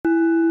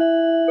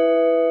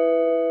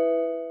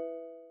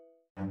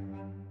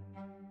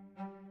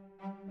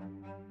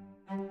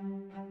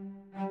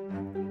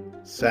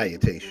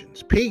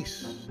Salutations,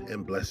 peace,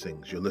 and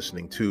blessings. You're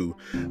listening to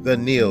the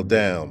Kneel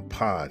Down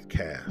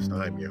Podcast.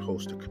 I'm your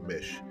host,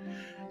 Kamish,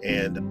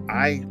 and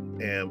I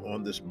am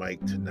on this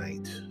mic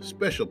tonight.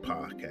 Special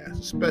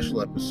podcast, a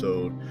special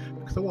episode,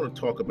 because I want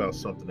to talk about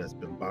something that's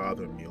been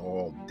bothering me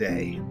all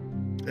day.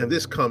 And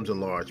this comes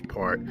in large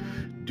part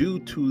due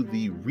to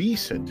the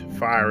recent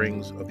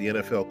firings of the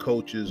NFL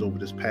coaches over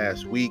this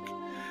past week.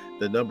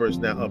 The number is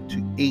now up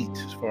to 8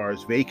 as far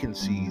as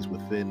vacancies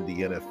within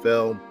the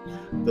NFL.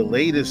 The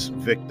latest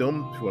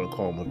victim, if you want to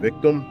call him a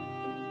victim,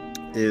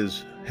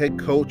 is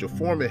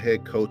former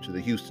head coach of the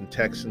Houston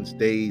Texans,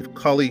 Dave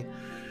Culley.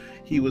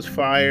 He was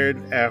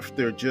fired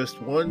after just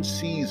one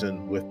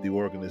season with the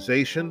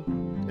organization,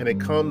 and it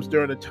comes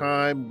during a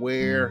time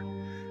where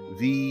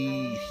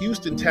the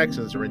Houston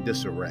Texans are in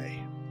disarray.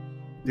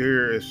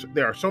 There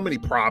are so many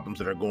problems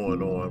that are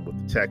going on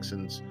with the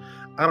Texans.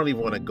 I don't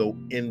even want to go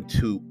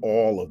into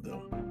all of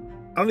them.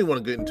 I don't even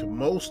want to get into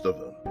most of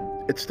them.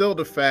 It's still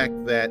the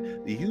fact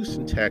that the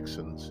Houston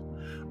Texans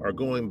are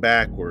going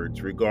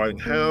backwards regarding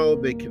how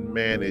they can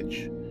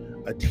manage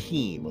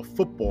a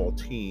football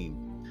team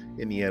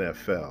in the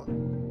NFL.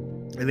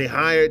 And they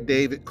hired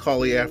David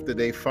Culley after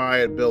they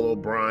fired Bill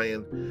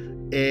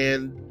O'Brien.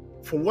 And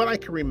from what I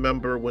can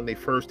remember when they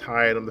first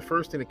hired him, the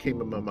first thing that came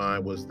to my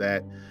mind was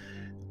that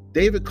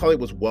David Culley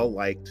was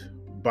well-liked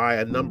by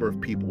a number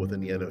of people within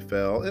the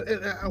NFL.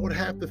 And I would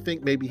have to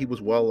think maybe he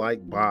was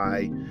well-liked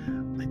by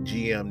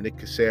GM Nick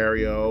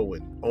Caserio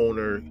and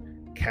owner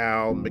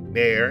Cal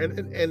McNair.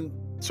 And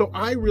so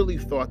I really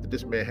thought that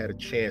this man had a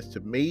chance to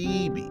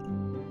maybe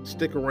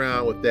stick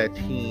around with that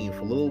team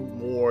for a little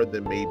more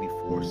than maybe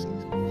 4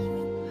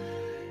 seasons.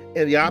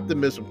 And the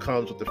optimism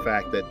comes with the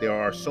fact that there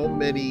are so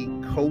many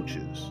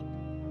coaches,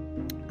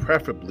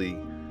 preferably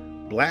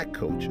black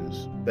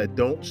coaches, that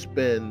don't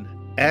spend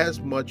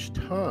as much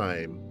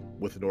time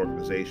with an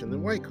organization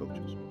than white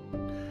coaches.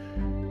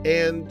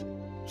 And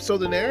so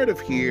the narrative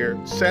here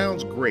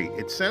sounds great.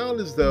 It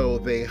sounds as though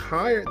they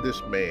hired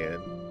this man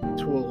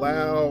to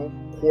allow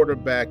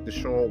quarterback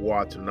Deshaun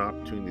Watson an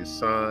opportunity to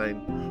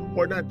sign,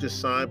 or not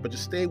just sign, but to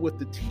stay with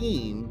the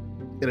team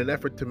in an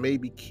effort to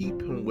maybe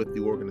keep him with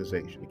the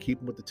organization, to keep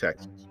him with the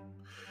Texans.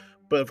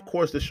 But of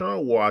course,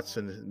 Deshaun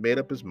Watson has made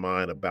up his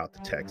mind about the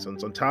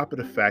Texans, on top of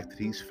the fact that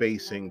he's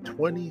facing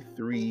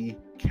 23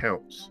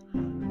 counts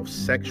of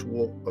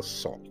sexual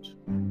assault.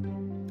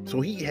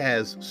 So he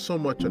has so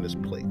much on his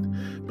plate.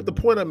 But the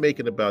point I'm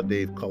making about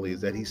Dave Culley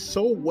is that he's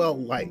so well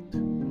liked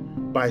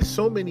by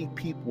so many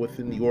people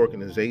within the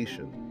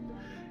organization.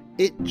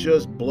 It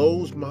just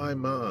blows my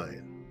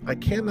mind. I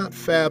cannot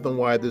fathom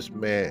why this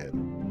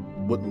man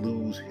would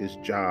lose his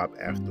job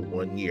after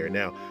 1 year.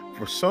 Now,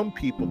 for some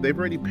people, they've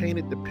already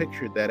painted the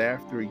picture that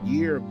after a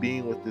year of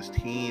being with this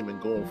team and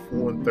going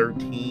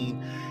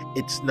 4-13,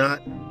 it's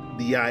not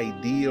the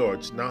idea, or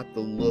it's not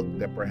the look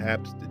that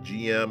perhaps the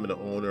GM and the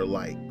owner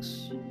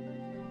likes.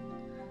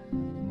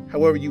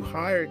 However, you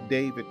hired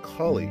David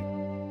Culley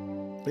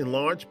in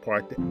large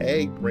part to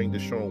A, bring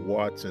Deshaun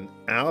Watson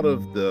out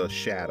of the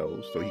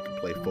shadows so he can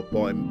play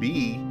football, and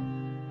B,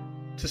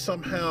 to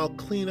somehow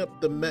clean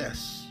up the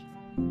mess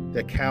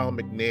that Cal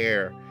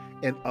McNair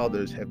and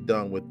others have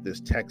done with this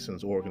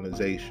Texans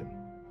organization.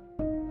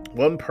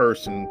 One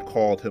person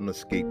called him a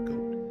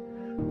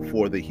scapegoat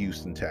for the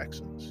Houston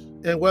Texans.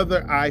 And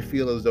whether I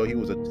feel as though he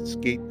was a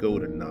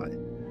scapegoat or not,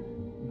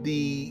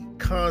 the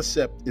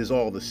concept is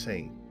all the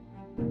same.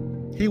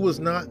 He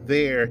was not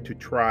there to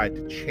try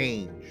to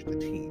change the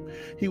team.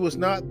 He was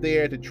not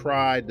there to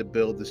try to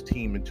build this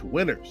team into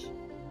winners.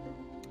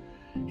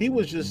 He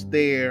was just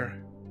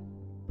there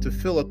to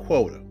fill a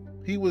quota.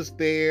 He was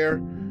there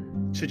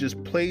to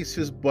just place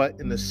his butt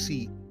in the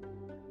seat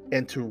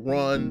and to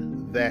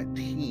run that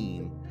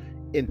team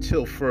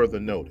until further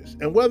notice.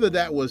 And whether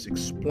that was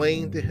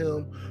explained to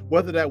him,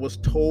 whether that was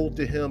told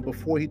to him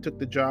before he took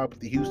the job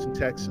with the Houston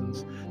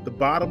Texans, the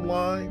bottom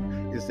line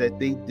is that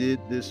they did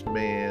this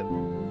man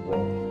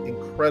wrong,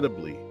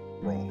 incredibly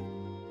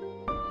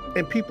wrong.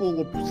 And people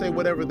will say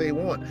whatever they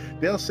want.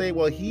 They'll say,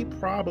 well, he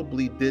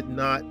probably did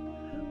not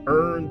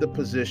earn the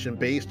position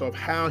based off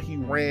how he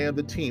ran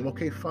the team.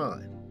 Okay,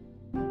 fine.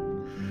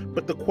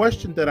 But the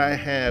question that I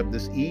have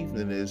this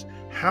evening is,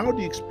 how do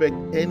you expect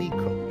any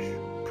coach,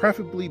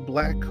 preferably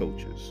black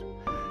coaches,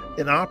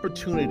 an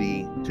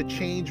opportunity to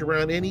change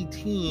around any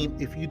team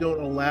if you don't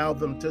allow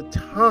them the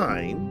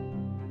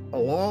time,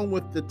 along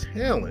with the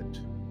talent,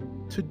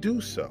 to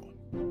do so?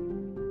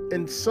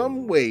 In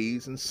some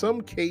ways, in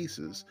some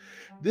cases,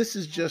 this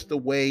is just a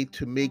way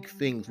to make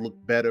things look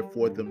better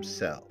for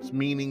themselves,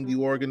 meaning the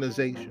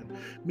organization,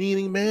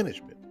 meaning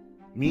management,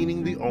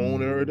 meaning the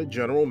owner or the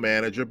general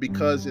manager,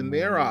 because in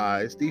their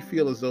eyes, they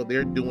feel as though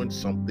they're doing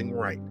something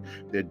right.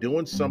 They're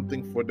doing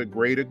something for the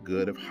greater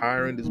good of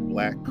hiring this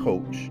black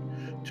coach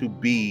to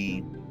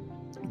be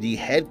the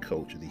head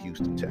coach of the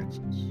Houston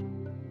Texans.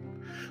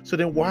 So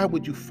then why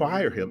would you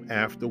fire him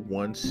after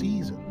one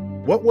season?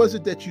 What was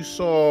it that you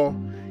saw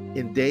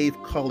in Dave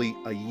Culley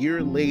a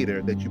year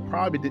later that you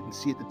probably didn't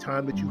see at the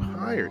time that you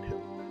hired him?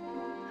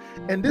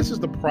 And this is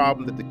the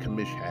problem that the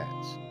commish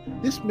has.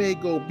 This may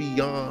go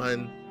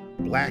beyond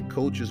black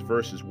coaches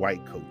versus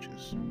white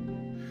coaches.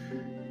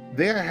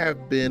 There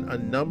have been a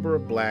number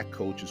of black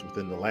coaches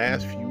within the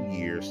last few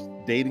years,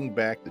 dating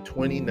back to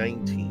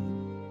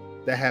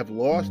 2019, that have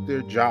lost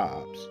their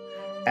jobs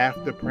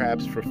after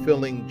perhaps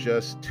fulfilling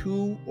just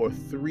 2 or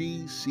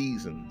 3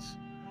 seasons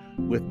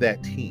with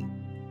that team.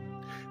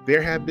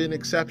 There have been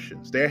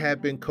exceptions. There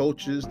have been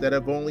coaches that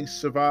have only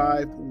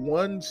survived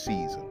 1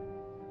 season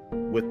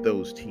with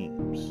those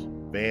teams.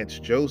 Vance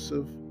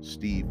Joseph,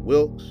 Steve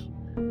Wilks,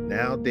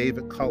 now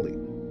David Culley,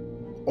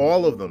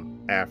 all of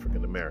them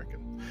African American.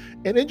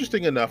 And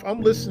interesting enough,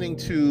 I'm listening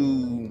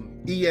to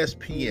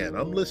ESPN,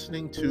 I'm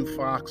listening to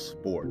Fox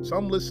Sports,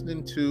 I'm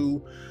listening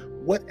to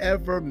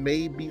whatever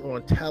may be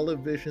on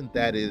television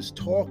that is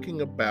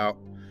talking about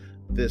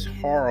this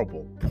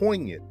horrible,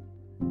 poignant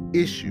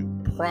issue,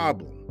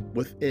 problem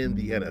within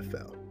the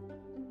NFL.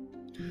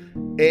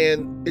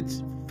 And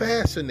it's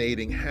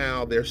fascinating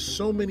how there's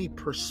so many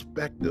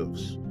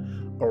perspectives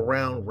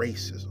around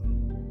racism.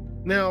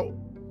 Now,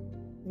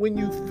 when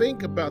you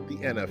think about the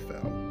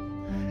NFL,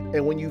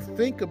 and when you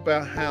think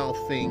about how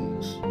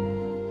things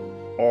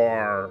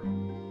are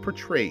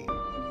portrayed,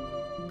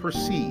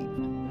 perceived,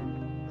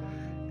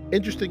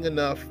 interesting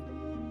enough,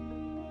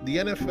 the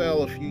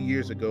NFL a few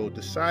years ago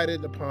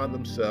decided upon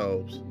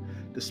themselves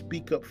to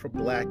speak up for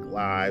Black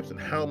lives and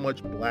how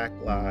much Black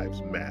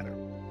lives matter.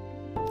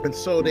 And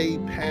so they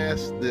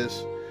passed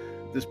this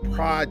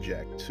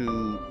project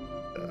to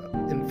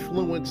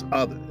influence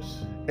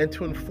others and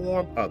to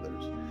inform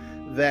others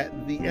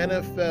that the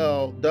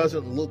NFL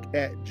doesn't look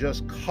at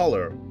just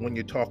color when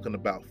you're talking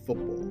about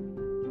football.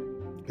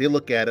 They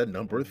look at a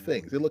number of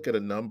things. They look at a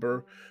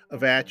number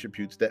of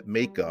attributes that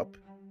make up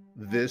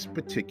this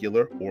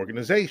particular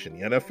organization,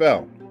 the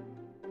NFL.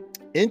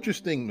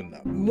 Interesting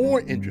enough,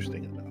 more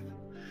interesting enough,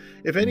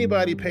 if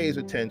anybody pays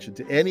attention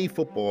to any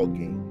football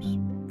games,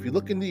 if you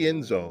look in the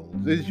end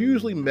zones, there's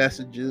usually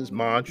messages,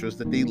 mantras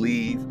that they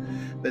leave,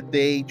 that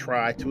they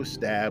try to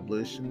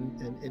establish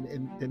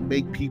and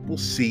make people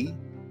see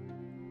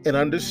and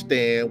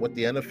understand what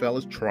the NFL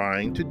is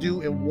trying to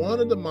do. And one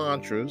of the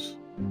mantras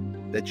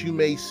that you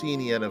may see in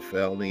the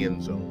NFL in the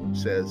end zone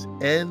says,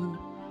 "End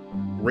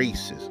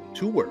racism."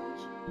 2 words.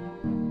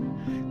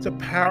 It's a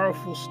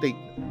powerful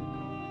statement.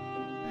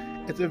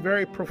 It's a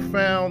very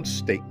profound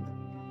statement,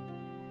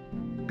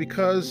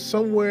 because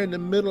somewhere in the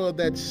middle of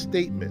that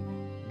statement,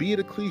 be it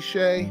a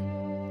cliche,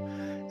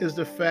 is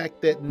the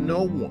fact that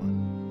no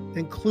one,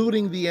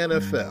 including the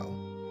NFL,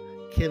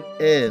 can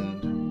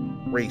end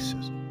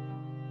racism.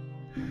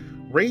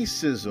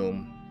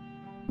 Racism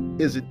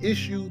is an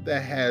issue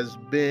that has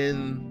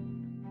been,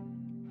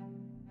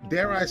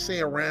 dare I say,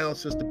 around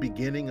since the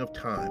beginning of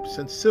time,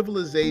 since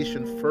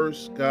civilization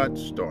first got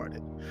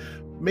started.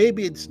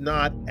 Maybe it's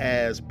not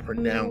as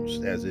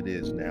pronounced as it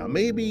is now.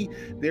 Maybe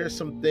there's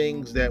some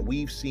things that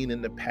we've seen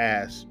in the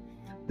past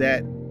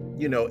that,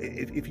 you know,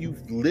 if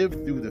you've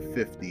lived through the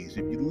 50s,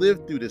 if you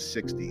lived through the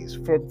 60s,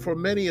 for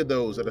many of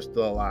those that are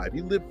still alive,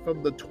 you lived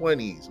from the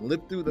 20s,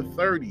 lived through the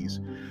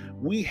 30s,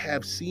 we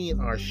have seen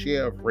our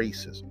share of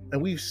racism.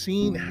 And we've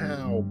seen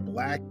how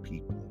Black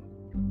people,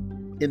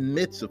 in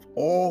midst of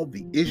all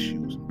the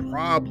issues and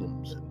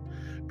problems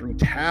and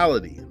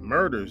brutality and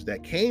murders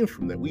that came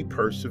from that, we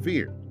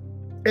persevered.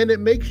 And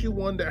it makes you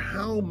wonder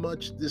how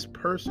much this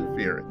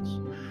perseverance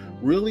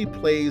really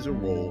plays a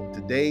role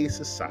in today's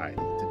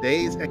society,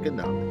 today's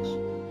economics,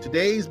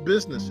 today's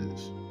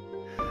businesses.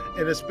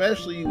 And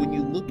especially when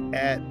you look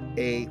at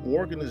a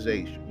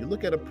organization, you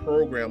look at a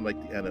program like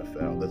the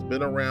NFL that's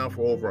been around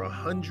for over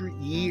 100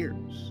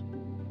 years,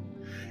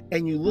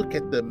 and you look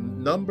at the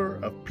number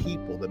of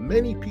people, the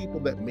many people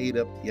that made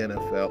up the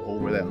NFL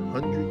over that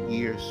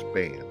 100-year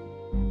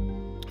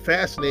span.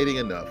 Fascinating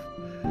enough,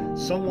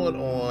 someone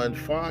on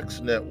Fox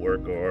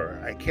Network, or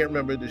I can't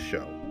remember the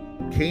show,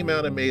 came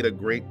out and made a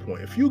great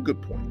point, a few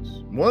good points.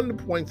 One of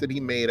the points that he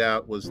made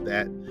out was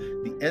that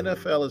the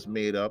NFL is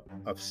made up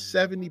of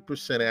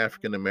 70%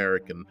 African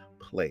American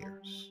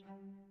players.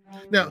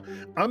 Now,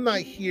 I'm not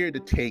here to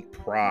take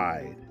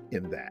pride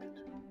in that.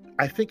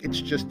 I think it's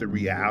just the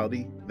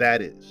reality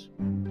that is.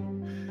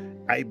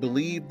 I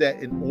believe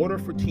that in order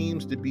for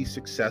teams to be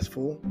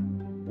successful,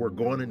 we're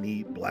going to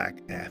need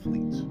Black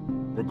athletes.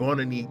 We're going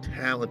to need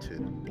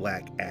talented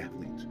Black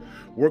athletes.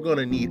 We're going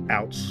to need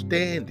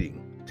outstanding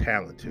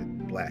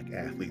talented Black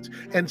athletes.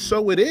 And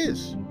so it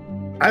is.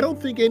 I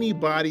don't think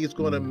anybody is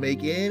going to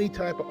make any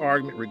type of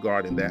argument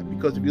regarding that,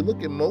 because if you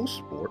look at most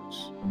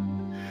sports,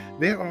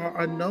 there are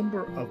a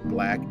number of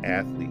Black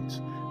athletes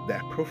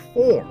that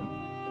perform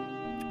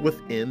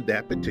within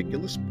that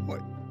particular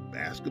sport.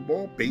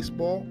 Basketball,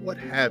 baseball, what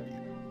have you.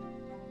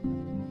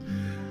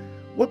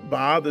 What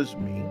bothers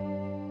me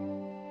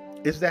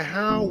is that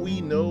how we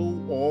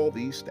know all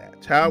these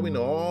stats, how we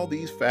know all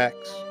these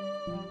facts,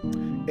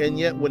 and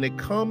yet when it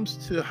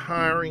comes to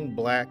hiring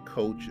Black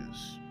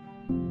coaches,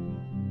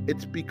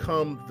 it's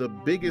become the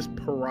biggest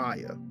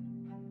pariah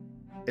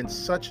in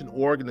such an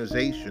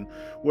organization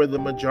where the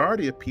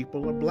majority of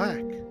people are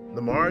Black.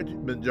 The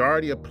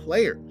majority of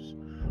players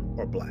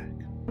or black?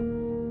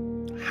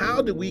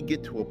 How do we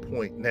get to a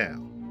point now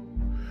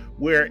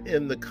where,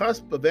 in the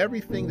cusp of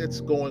everything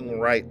that's going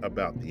right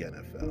about the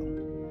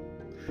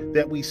NFL,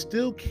 that we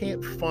still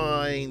can't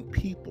find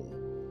people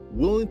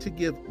willing to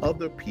give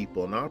other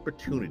people an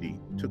opportunity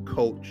to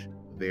coach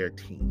their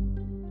team?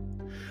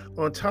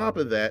 On top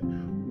of that,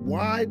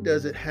 why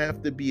does it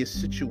have to be a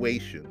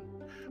situation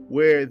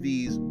where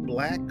these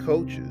black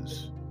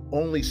coaches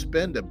only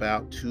spend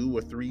about 2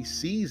 or 3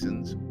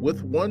 seasons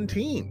with one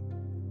team?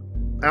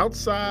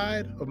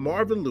 Outside of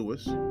Marvin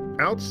Lewis,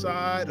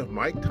 outside of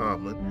Mike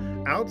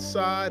Tomlin,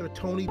 outside of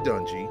Tony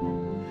Dungy,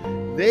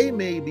 they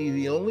may be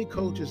the only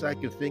coaches I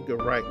can think of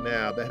right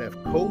now that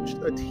have coached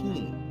a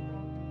team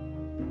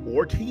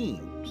or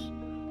teams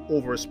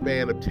over a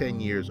span of 10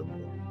 years or more.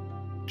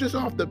 Just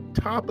off the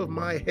top of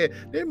my head,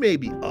 there may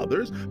be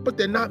others, but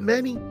they're not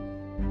many.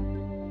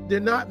 They're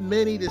not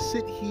many to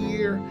sit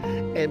here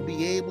and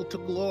be able to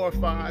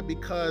glorify,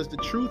 because the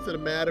truth of the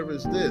matter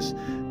is this: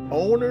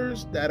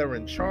 owners that are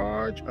in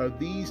charge of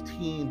these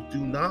teams do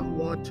not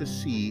want to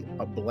see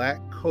a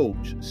black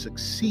coach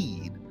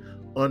succeed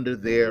under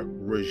their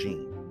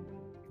regime.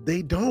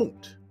 They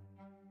don't.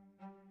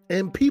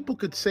 And people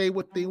could say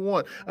what they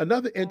want.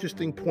 Another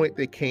interesting point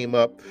that came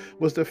up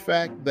was the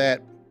fact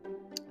that,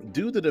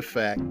 due to the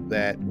fact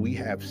that we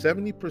have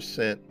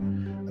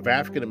 70% of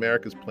African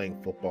Americans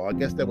playing football, I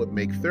guess that would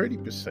make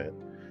 30%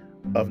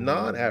 of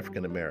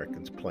non-African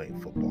Americans playing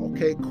football.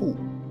 Okay, cool.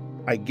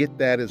 I get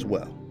that as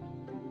well.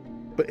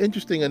 But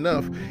interesting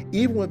enough,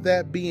 even with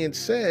that being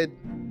said,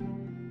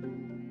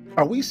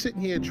 are we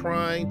sitting here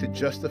trying to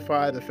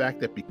justify the fact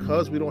that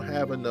because we don't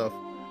have enough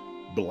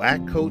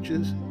black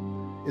coaches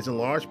is in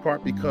large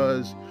part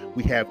because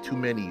we have too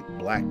many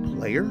black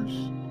players?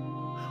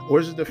 Or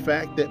is it the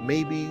fact that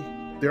maybe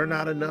there are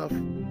not enough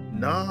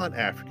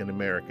non-African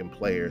American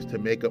players to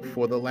make up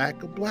for the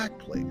lack of black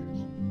players,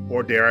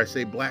 or dare I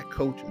say black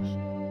coaches?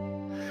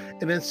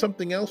 And then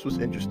something else was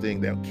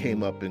interesting that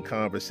came up in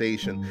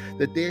conversation,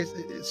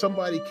 that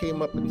somebody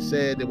came up and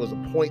said there was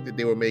a point that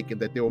they were making,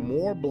 that there were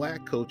more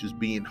black coaches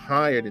being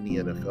hired in the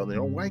NFL than there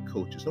are white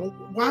coaches. Now,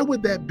 why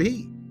would that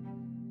be?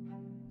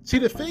 See,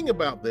 the thing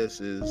about this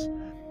is,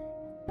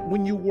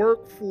 when you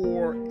work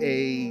for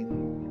a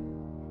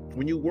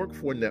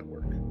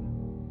network,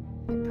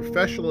 a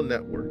professional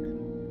network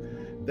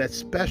that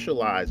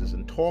specializes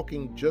in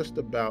talking just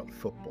about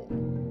football,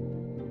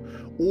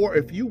 or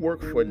if you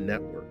work for a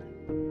network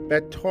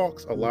that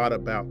talks a lot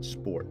about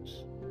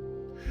sports,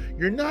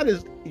 you're not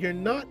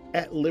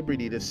at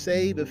liberty to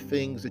say the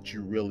things that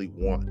you really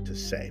want to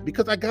say.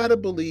 Because I gotta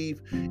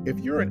believe, if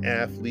you're an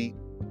athlete,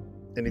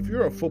 and if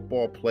you're a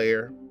football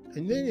player,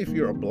 and then if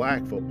you're a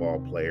black football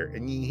player,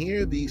 and you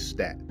hear these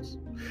stats,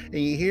 and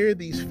you hear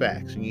these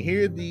facts, and you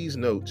hear these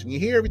notes, and you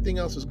hear everything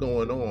else that's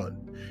going on,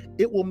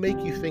 it will make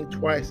you think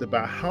twice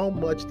about how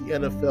much the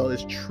NFL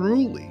is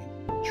truly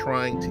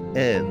trying to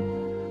end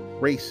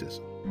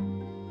racism.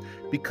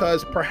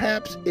 Because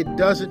perhaps it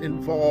doesn't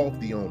involve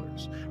the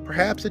owners.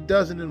 Perhaps it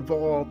doesn't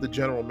involve the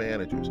general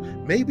managers.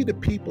 Maybe the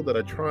people that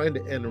are trying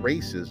to end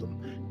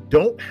racism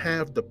don't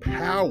have the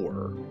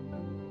power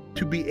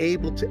to be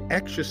able to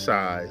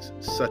exercise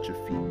such a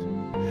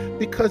feat,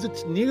 because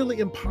it's nearly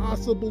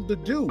impossible to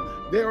do.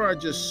 There are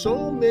just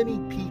so many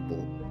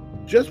people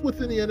just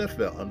within the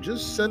NFL, I'm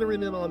just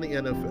centering in on the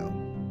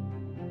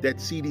NFL, that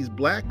see these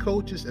black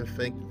coaches and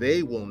think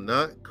they will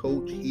not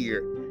coach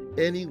here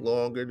any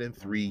longer than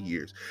 3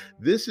 years.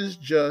 This is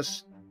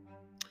just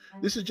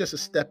a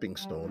stepping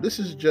stone. This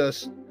is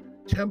just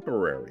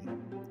temporary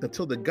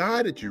until the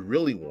guy that you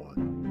really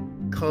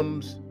want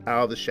comes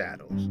out of the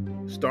shadows,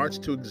 starts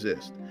to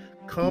exist,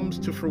 comes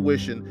to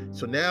fruition.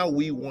 So now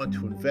we want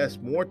to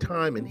invest more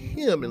time in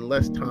him and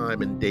less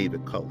time in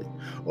David Culley,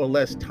 or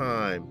less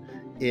time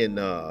in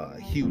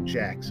Hugh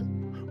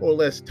Jackson, or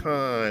less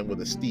time with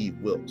a Steve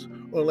Wilkes,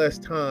 or less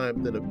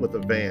time with a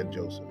Van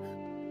Joseph.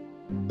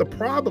 The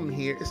problem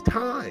here is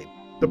time.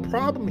 The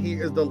problem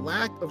here is the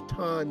lack of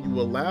time you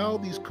allow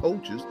these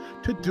coaches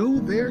to do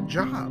their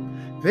job.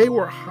 They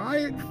were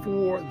hired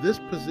for this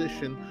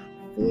position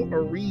for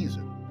a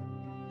reason.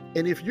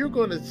 And if you're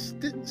going to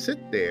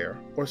sit there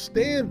or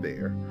stand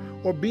there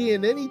or be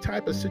in any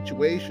type of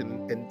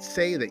situation and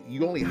say that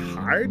you only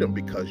hired them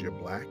because you're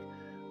black,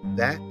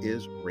 that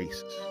is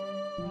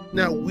racist.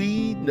 Now,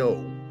 we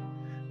know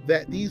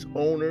that these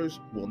owners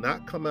will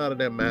not come out of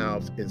their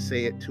mouths and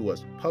say it to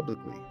us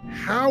publicly.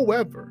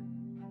 However,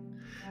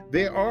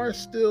 there are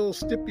still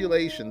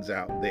stipulations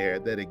out there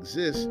that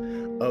exist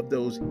of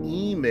those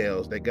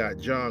emails that got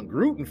John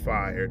Gruden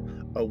fired,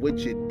 of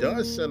which it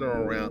does center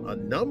around a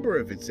number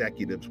of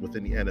executives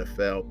within the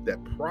NFL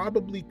that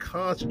probably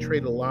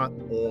concentrate a lot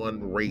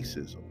on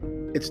racism.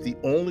 It's the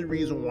only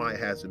reason why it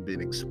hasn't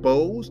been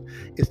exposed.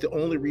 It's the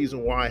only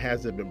reason why it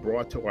hasn't been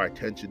brought to our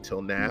attention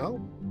till now.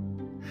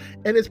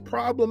 And it's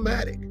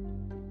problematic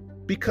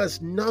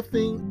because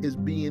nothing is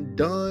being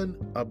done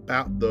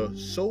about the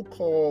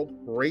so-called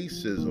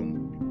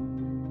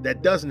racism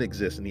that doesn't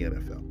exist in the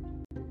NFL.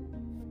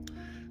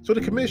 So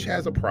the commission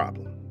has a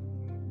problem,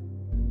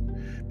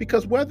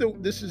 Because whether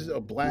this is a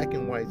black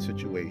and white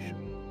situation,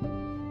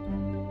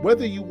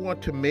 whether you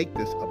want to make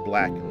this a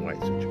black and white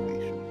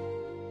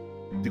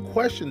situation, the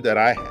question that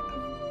I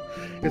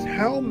have is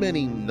how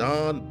many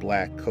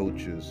non-black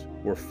coaches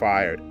were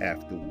fired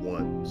after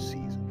one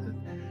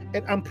season?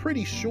 And I'm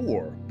pretty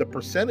sure the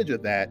percentage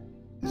of that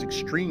is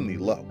extremely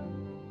low.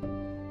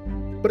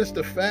 But it's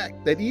the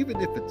fact that even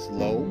if it's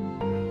low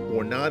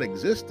or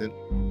non-existent,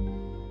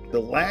 the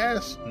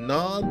last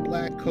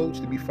non-black coach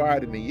to be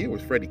fired in a year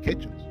was Freddie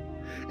Kitchens.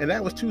 And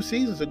that was 2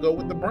 seasons ago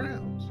with the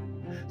Browns.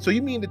 So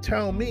you mean to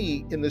tell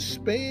me in the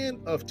span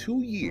of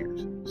 2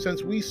 years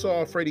since we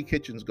saw Freddie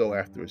Kitchens go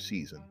after a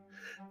season,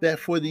 that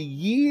for the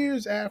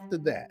years after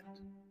that,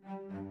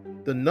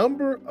 the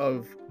number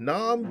of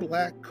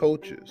non-black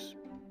coaches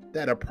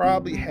that have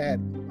probably had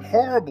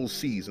horrible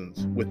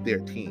seasons with their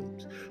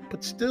teams,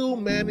 but still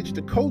managed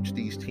to coach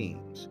these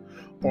teams,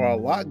 are a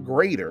lot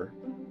greater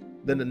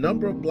than the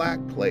number of black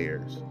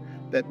players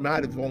that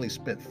might have only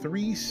spent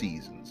 3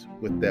 seasons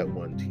with that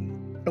one team.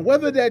 And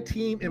whether that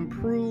team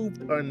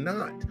improved or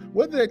not,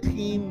 whether that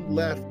team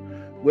left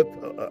with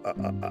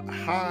a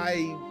high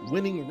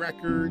winning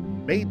record,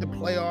 made the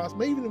playoffs,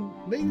 maybe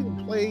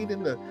even played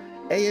in the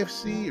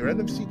AFC or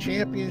NFC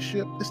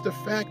championship, it's the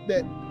fact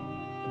that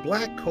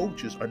black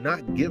coaches are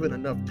not given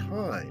enough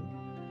time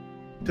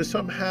to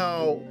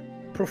somehow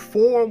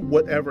perform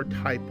whatever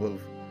type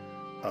of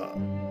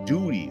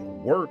duty or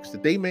works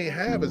that they may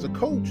have as a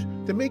coach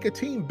to make a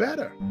team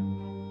better.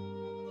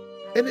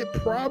 And it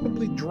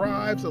probably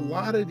drives a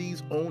lot of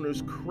these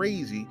owners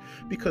crazy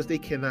because they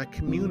cannot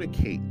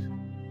communicate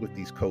with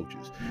these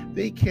coaches.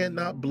 They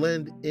cannot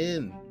blend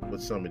in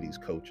with some of these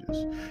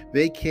coaches.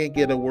 They can't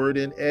get a word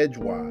in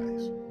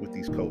edgewise with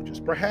these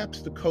coaches.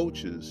 Perhaps the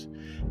coaches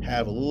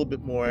have a little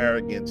bit more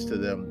arrogance to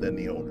them than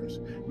the owners.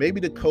 Maybe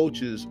the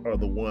coaches are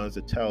the ones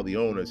that tell the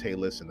owners, hey,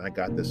 listen, I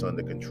got this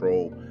under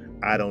control.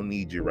 I don't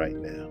need you right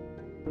now.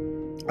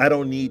 I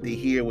don't need to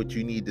hear what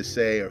you need to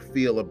say or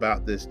feel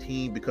about this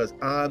team because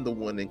I'm the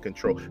one in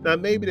control. Now,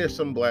 maybe there's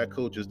some black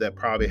coaches that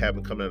probably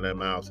haven't come out of their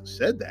mouths and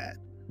said that.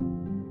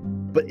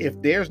 But if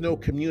there's no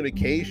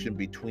communication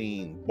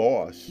between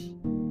boss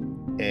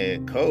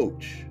and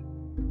coach,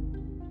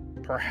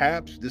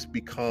 perhaps this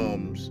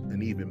becomes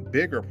an even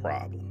bigger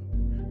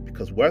problem.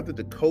 Because whether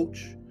the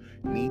coach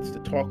needs to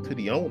talk to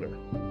the owner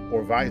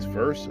or vice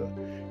versa,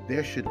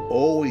 there should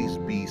always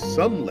be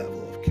some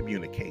level of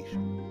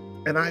communication.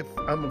 And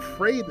I'm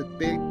afraid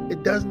that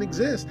it doesn't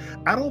exist.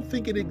 I don't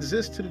think it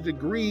exists to the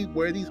degree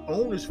where these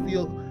owners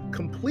feel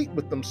complete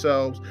with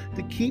themselves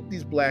to keep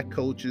these black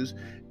coaches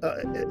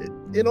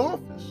in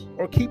office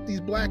or keep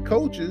these black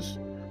coaches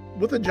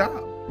with a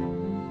job,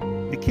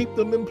 to keep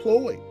them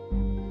employed,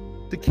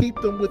 to keep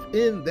them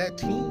within that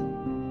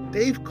team.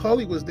 Dave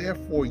Culley was there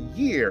for a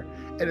year,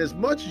 and as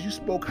much as you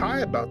spoke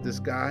high about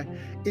this guy,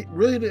 it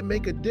really didn't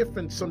make a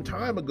difference some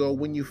time ago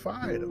when you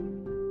fired him.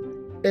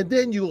 And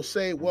then you'll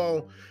say,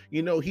 well,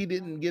 you know, he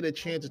didn't get a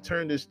chance to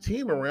turn this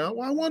team around.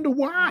 Well, I wonder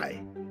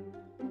why.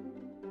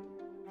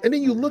 And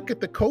then you look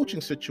at the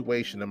coaching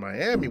situation in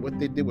Miami, what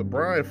they did with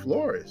Brian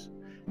Flores.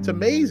 It's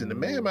amazing. The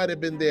man might have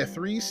been there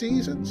 3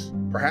 seasons,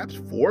 perhaps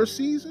 4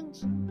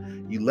 seasons.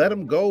 You let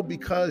him go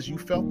because you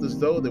felt as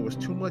though there was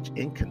too much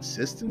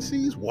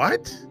inconsistencies?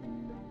 What?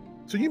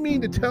 So you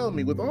mean to tell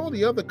me with all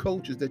the other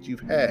coaches that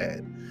you've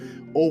had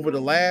over the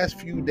last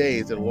few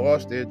days that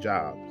lost their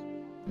jobs,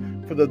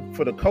 for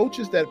the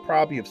coaches that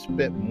probably have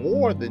spent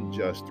more than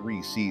just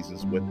 3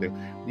 seasons with them,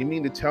 you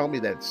mean to tell me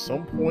that at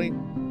some point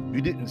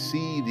you didn't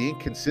see the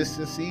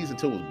inconsistencies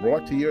until it was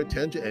brought to your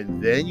attention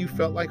and then you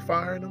felt like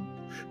firing them?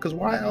 Because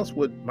why else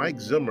would Mike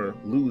Zimmer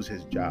lose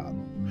his job?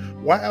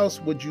 Why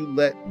else would you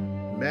let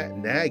Matt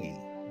Nagy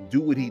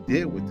do what he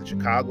did with the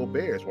Chicago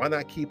Bears? Why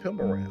not keep him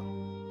around?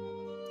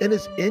 And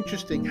it's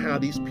interesting how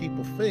these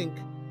people think,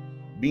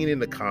 meaning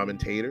the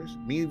commentators,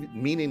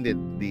 meaning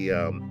the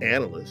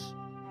analysts,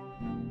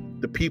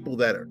 the people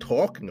that are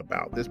talking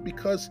about this,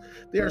 because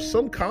there are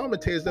some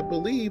commentators that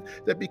believe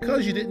that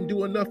because you didn't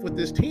do enough with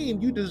this team,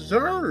 you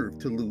deserve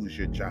to lose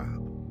your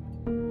job.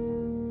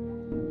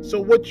 So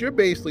what you're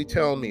basically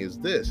telling me is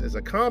this: as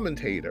a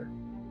commentator,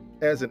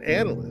 as an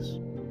analyst,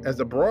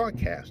 as a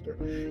broadcaster,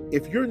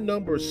 if your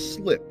numbers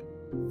slip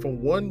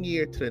from one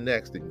year to the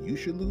next, then you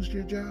should lose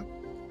your job?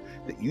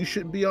 That you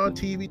shouldn't be on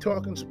TV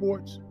talking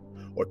sports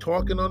or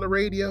talking on the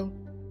radio?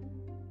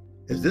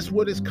 Is this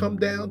what it's come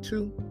down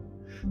to?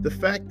 The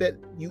fact that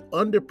you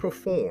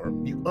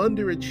underperform, you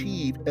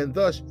underachieve, and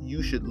thus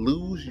you should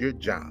lose your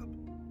job.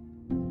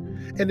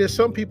 And there's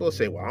some people that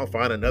say, well, I'll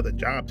find another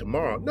job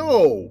tomorrow.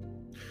 No,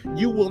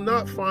 you will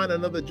not find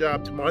another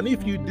job tomorrow. And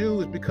if you do,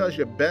 it's because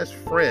your best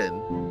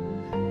friend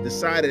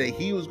decided that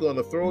he was going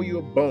to throw you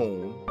a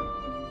bone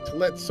to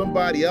let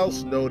somebody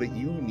else know that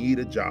you need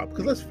a job.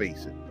 Because let's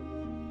face it,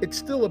 it's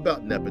still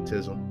about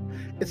nepotism.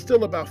 It's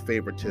still about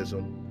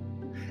favoritism.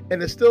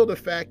 And it's still the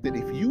fact that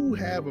if you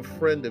have a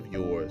friend of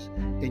yours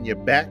in your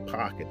back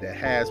pocket that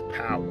has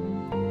power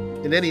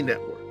in any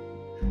network,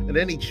 in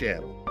any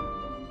channel,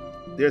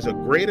 there's a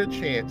greater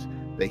chance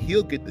that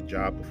he'll get the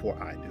job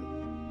before I do.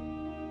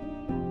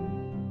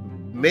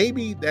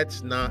 Maybe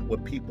that's not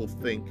what people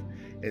think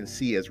and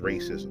see as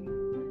racism.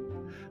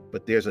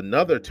 But there's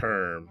another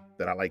term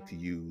that I like to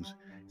use.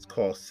 It's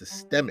called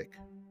systemic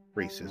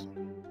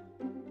racism.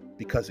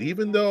 Because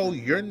even though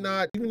you're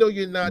not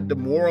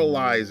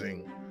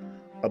demoralizing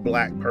a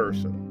black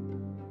person,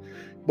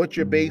 what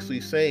you're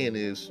basically saying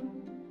is,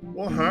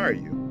 we'll hire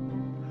you,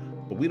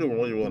 but we don't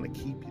really want to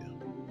keep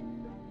you.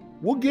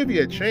 We'll give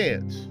you a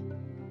chance,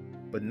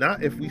 but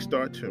not if we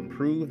start to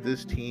improve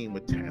this team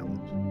with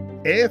talent.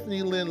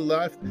 Anthony Lynn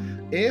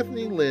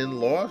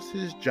lost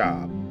his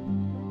job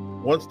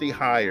once they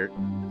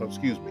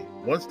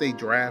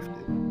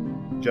drafted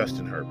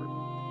Justin Herbert.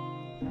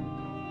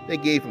 They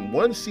gave him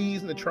one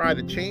season to try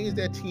to change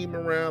that team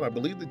around. I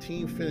believe the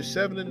team finished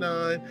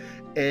 7-9,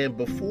 and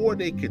before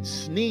they could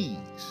sneeze,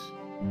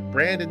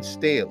 Brandon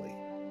Staley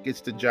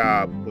gets the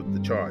job with the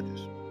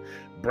Chargers.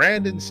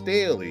 Brandon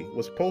Staley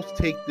was supposed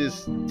to take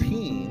this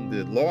team,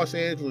 the Los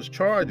Angeles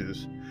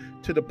Chargers,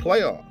 to the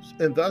playoffs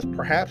and thus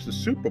perhaps the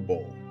Super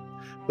Bowl.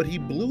 But he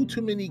blew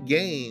too many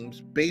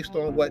games based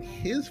on what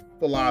his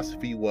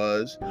philosophy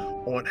was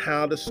on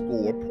how to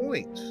score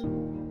points.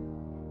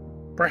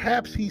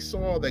 Perhaps he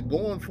saw that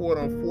going for it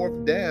on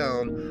fourth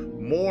down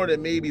more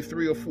than maybe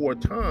 3 or 4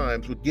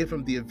 times would give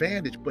him the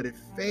advantage, but it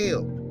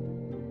failed.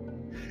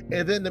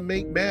 And then to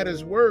make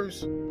matters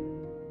worse,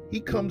 he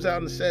comes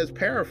out and says,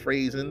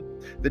 paraphrasing,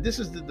 that this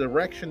is the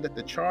direction that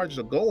the Chargers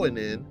are going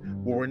in,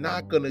 where we're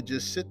not going to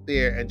just sit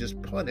there and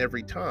just punt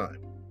every time.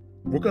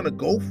 We're going to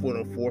go for it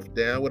on fourth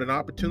down with an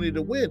opportunity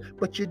to win.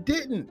 But you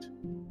didn't.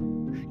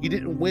 You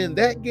didn't win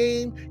that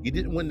game. You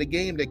didn't win the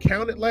game that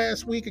counted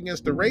last week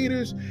against the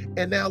Raiders.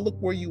 And now look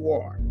where you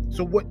are.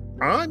 So what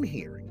I'm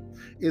hearing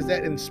is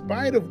that in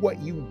spite of what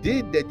you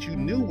did that you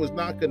knew was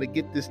not going to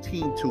get this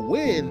team to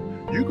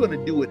win, you're going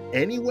to do it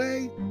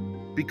anyway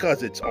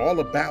because it's all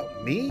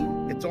about me.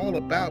 It's all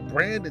about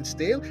Brandon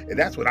Staley. And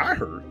that's what I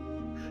heard.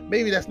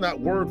 Maybe that's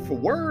not word for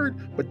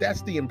word, but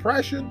that's the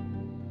impression.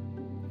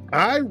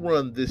 I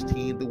run this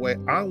team the way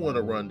I want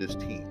to run this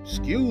team.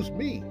 Excuse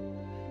me.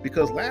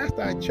 Because last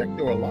I checked,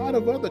 there were a lot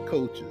of other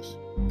coaches,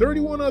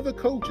 31 other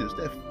coaches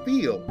that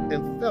feel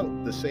and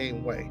felt the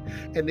same way.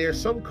 And there are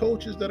some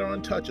coaches that are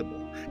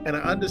untouchable, and I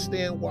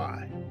understand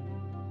why.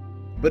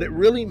 But it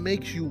really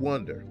makes you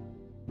wonder,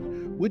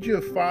 would you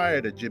have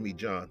fired a Jimmy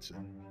Johnson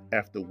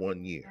after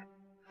 1 year?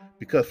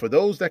 Because for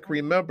those that can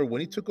remember,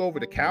 when he took over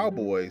the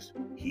Cowboys,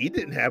 he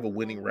didn't have a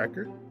winning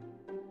record.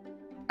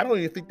 I don't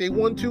even think they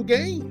won 2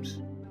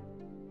 games.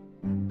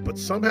 But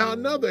somehow or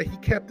another, he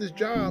kept his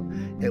job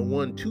and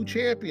won 2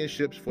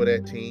 championships for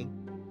that team.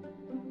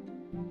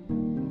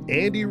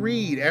 Andy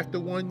Reid, after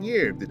 1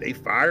 year, did they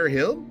fire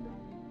him?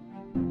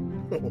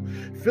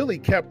 Philly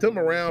kept him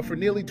around for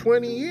nearly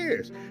 20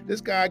 years. This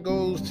guy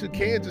goes to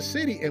Kansas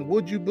City, and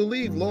would you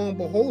believe, lo and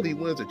behold, he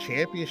wins a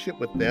championship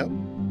with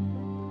them.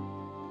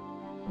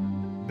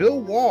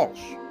 Bill Walsh,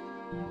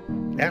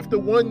 after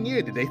 1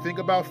 year, did they think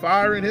about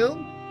firing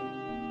him?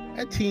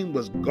 That team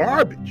was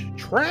garbage,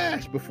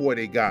 trash before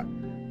they got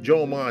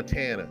Joe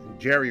Montana and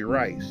Jerry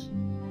Rice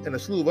and a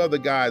slew of other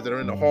guys that are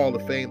in the Hall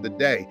of Fame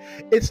today.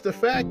 It's the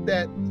fact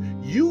that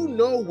you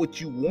know what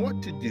you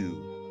want to do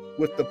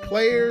with the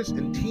players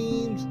and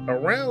teams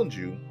around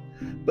you,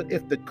 but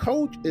if the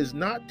coach is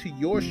not to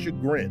your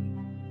chagrin,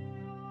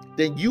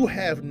 then you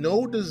have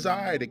no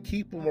desire to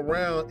keep them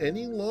around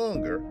any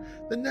longer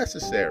than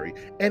necessary.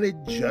 And it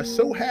just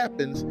so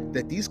happens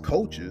that these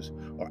coaches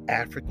are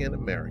African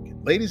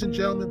American. Ladies and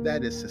gentlemen,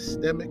 that is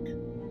systemic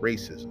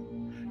racism.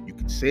 You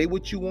can say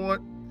what you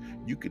want.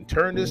 You can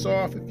turn this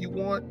off if you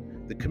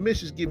want. The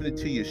commission's giving it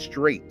to you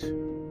straight.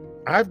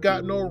 I've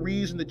got no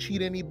reason to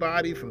cheat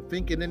anybody from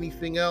thinking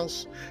anything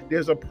else.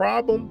 There's a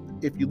problem.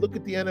 If you look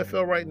at the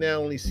NFL right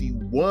now, only see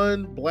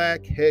 1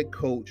 black head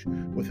coach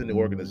within the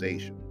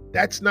organization.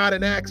 That's not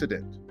an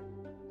accident.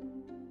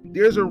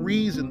 There's a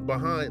reason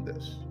behind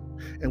this.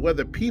 And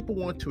whether people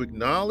want to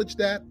acknowledge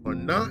that or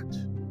not,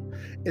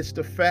 it's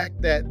the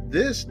fact that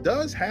this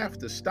does have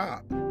to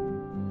stop.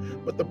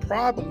 But the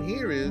problem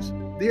here is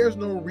there's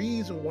no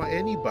reason why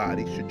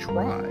anybody should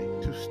try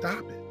to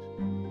stop it.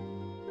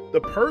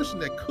 The person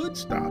that could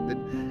stop it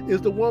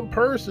is the one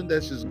person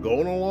that's just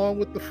going along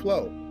with the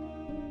flow.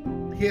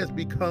 He has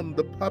become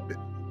the puppet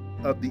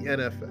of the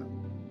NFL.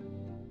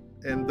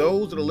 And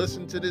those that are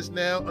listening to this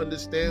now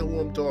understand who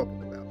I'm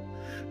talking about.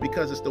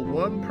 Because it's the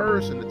one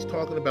person that's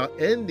talking about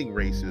ending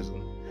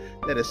racism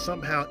that is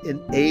somehow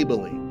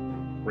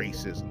enabling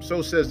racism.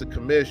 So says the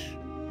commish.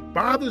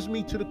 Bothers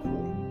me to the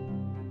core.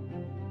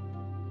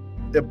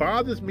 It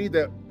bothers me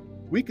that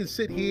we can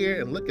sit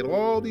here and look at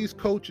all these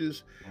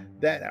coaches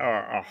that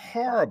are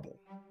horrible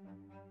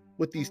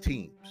with these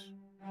teams.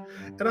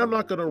 And I'm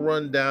not going to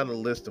run down a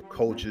list of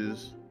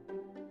coaches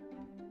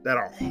that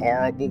are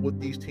horrible with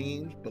these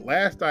teams. But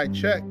last I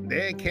checked,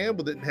 Dan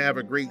Campbell didn't have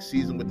a great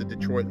season with the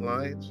Detroit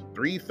Lions.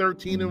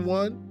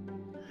 3-13-1.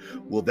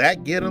 Will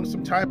that get him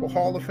some type of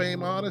Hall of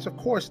Fame honors? Of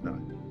course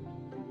not.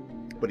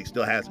 But he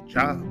still has a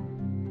job.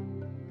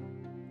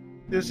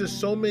 There's just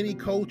so many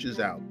coaches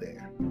out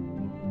there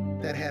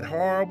that had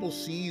horrible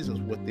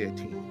seasons with their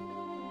team.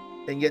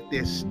 and yet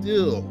they're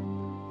still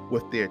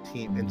with their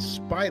team in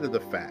spite of the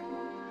fact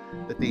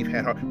that they've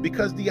had hard,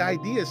 because the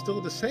idea is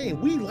still the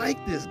same. We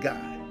like this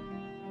guy.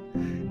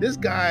 This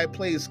guy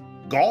plays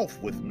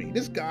golf with me.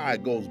 This guy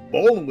goes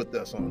bowling with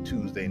us on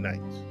Tuesday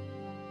nights.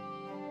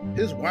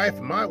 His wife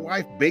and my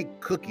wife bake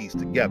cookies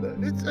together.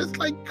 It's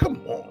like,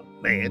 come on,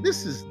 man.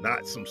 This is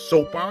not some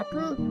soap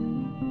opera.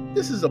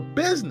 This is a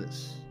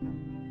business.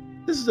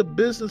 This is a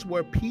business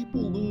where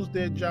people lose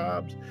their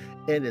jobs,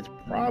 and it's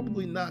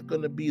probably not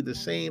going to be the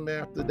same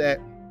after that.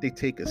 They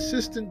take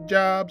assistant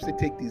jobs, they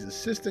take these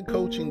assistant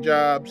coaching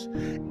jobs,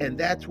 and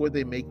that's where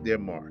they make their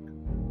mark.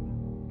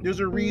 There's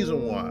a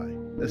reason why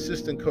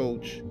assistant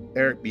coach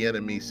Eric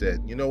Bieniemy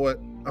said, you know what,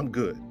 I'm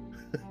good.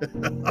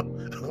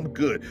 I'm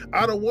good.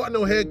 I don't want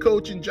no head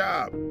coaching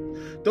job.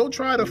 Don't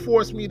try to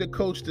force me to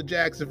coach the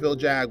Jacksonville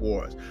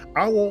Jaguars.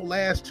 I won't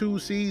last 2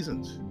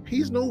 seasons.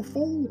 He's no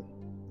fool.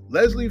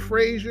 Leslie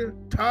Frazier,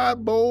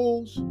 Todd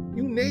Bowles,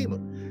 you name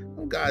them.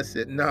 Some guy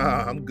said,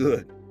 nah, I'm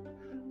good.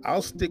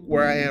 I'll stick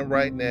where I am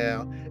right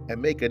now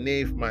and make a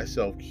name for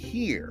myself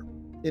here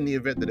in the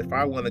event that if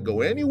I want to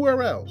go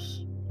anywhere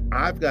else,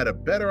 I've got a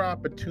better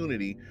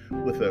opportunity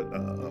with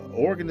an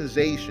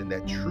organization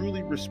that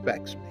truly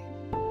respects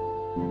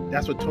me.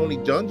 That's what Tony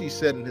Dungy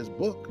said in his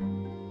book.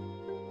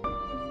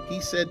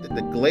 He said that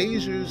the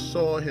Glazers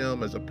saw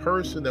him as a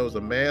person that was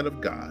a man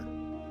of God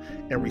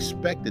and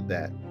respected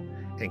that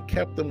and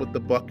kept him with the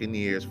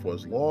Buccaneers for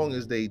as long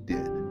as they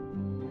did,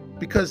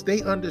 because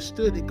they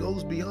understood it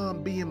goes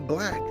beyond being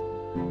black.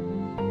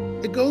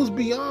 It goes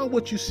beyond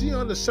what you see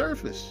on the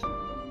surface.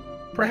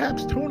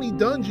 Perhaps Tony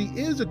Dungy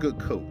is a good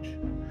coach.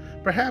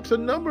 Perhaps a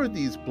number of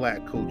these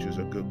black coaches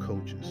are good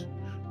coaches.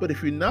 But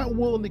if you're not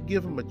willing to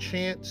give them a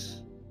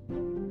chance,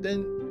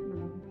 then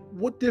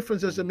what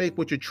difference does it make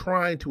what you're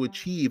trying to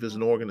achieve as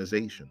an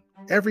organization?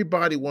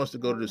 Everybody wants to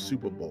go to the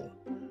Super Bowl,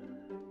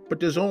 but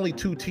there's only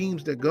 2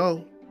 teams that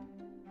go.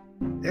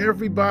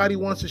 Everybody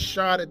wants a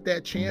shot at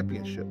that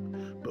championship,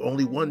 but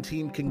only 1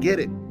 team can get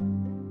it.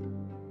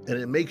 And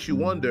it makes you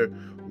wonder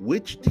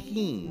which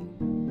team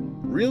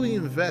really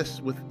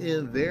invests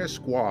within their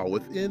squad,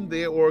 within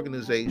their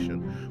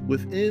organization,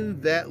 within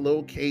that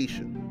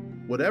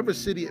location, whatever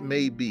city it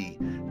may be,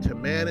 to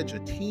manage a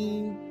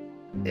team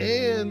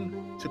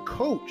and to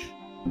coach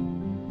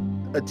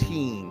a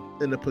team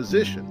in a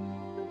position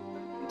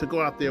to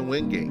go out there and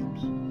win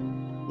games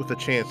with a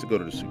chance to go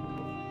to the Super Bowl.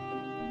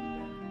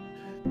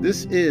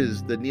 This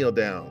is the Kneel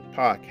Down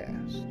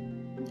Podcast.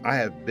 I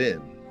have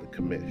been the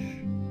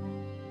commish.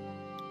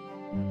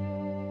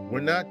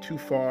 We're not too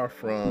far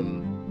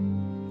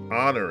from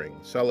honoring,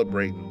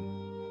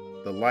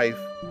 celebrating the life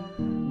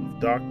of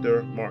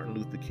Dr. Martin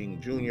Luther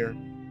King Jr.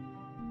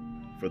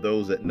 For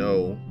those that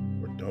know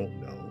or don't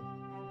know,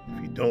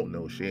 if you don't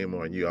know, shame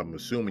on you. I'm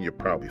assuming you're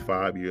probably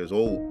 5 years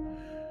old.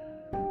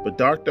 But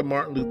Dr.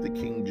 Martin Luther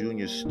King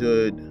Jr.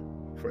 stood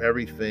for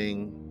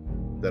everything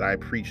that I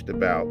preached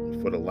about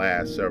for the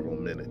last several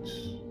minutes,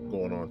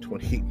 going on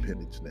 28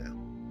 minutes now.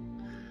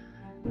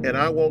 And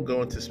I won't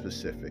go into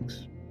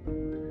specifics,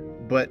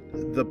 but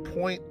the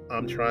point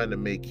I'm trying to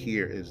make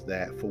here is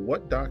that for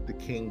what Dr.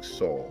 King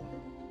saw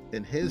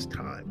in his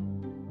time,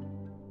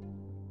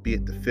 be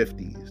it the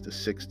 50s, the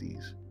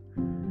 60s,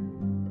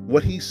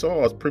 what he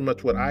saw is pretty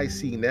much what I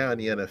see now in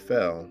the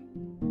NFL,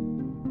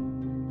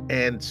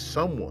 and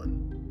someone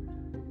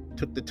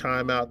took the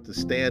time out to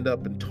stand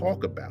up and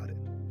talk about it,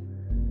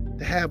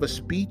 to have a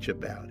speech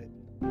about it,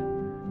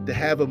 to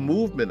have a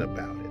movement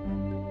about it.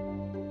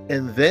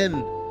 And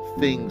then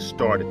things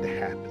started to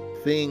happen.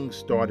 Things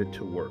started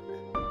to work.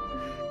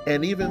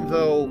 And even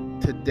though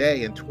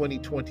today in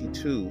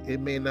 2022,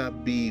 it may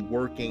not be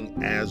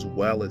working as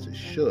well as it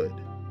should,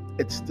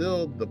 it's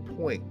still the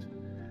point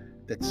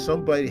that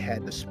somebody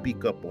had to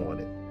speak up on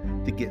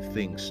it to get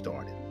things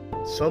started.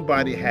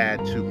 Somebody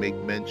had to make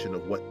mention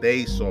of what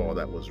they saw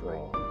that was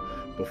wrong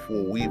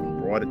before we even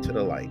brought it to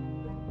the light.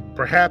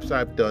 Perhaps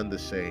I've done the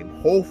same.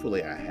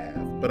 Hopefully I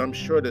have. But I'm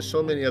sure there's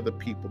so many other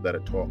people that are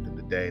talking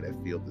today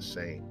that feel the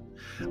same.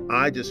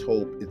 I just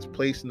hope it's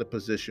placed in a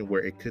position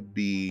where it could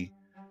be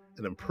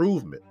an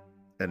improvement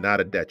and not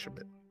a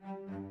detriment.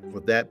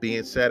 With that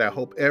being said, I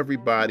hope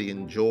everybody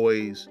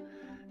enjoys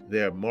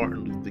their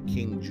Martin Luther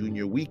King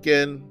Jr.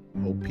 weekend.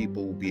 I hope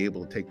people will be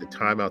able to take the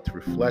time out to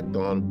reflect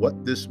on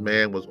what this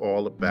man was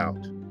all about.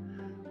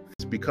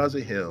 It's because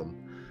of him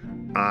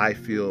I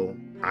feel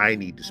I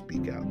need to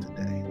speak out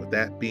today. With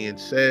that being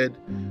said,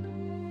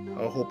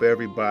 I hope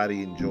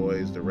everybody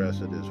enjoys the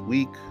rest of this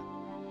week.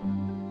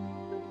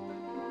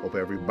 Hope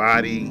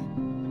everybody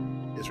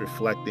is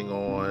reflecting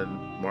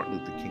on Martin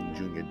Luther King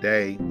Jr.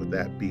 Day. With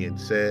that being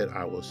said,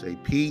 I will say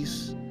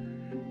peace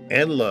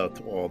and love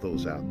to all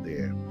those out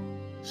there.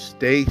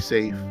 Stay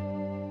safe,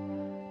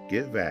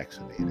 get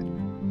vaccinated,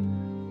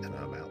 and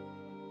I'm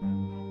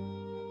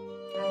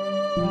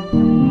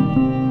out.